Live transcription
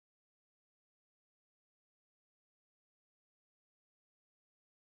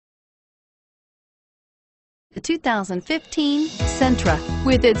2015 Sentra.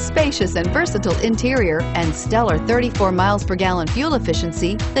 With its spacious and versatile interior and stellar 34 miles per gallon fuel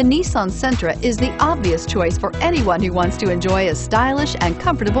efficiency, the Nissan Sentra is the obvious choice for anyone who wants to enjoy a stylish and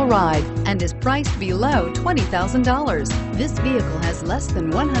comfortable ride and is priced below $20,000. This vehicle has less than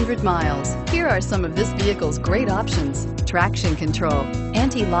 100 miles. Here are some of this vehicle's great options: traction control,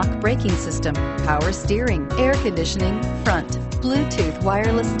 anti-lock braking system, power steering, air conditioning, front, Bluetooth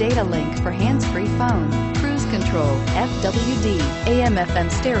wireless data link for hands-free phone, cruise control, FWD,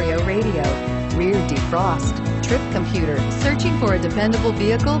 AM/FM stereo radio, rear defrost, trip computer. Searching for a dependable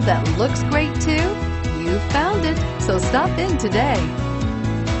vehicle that looks great too? You found it, so stop in today.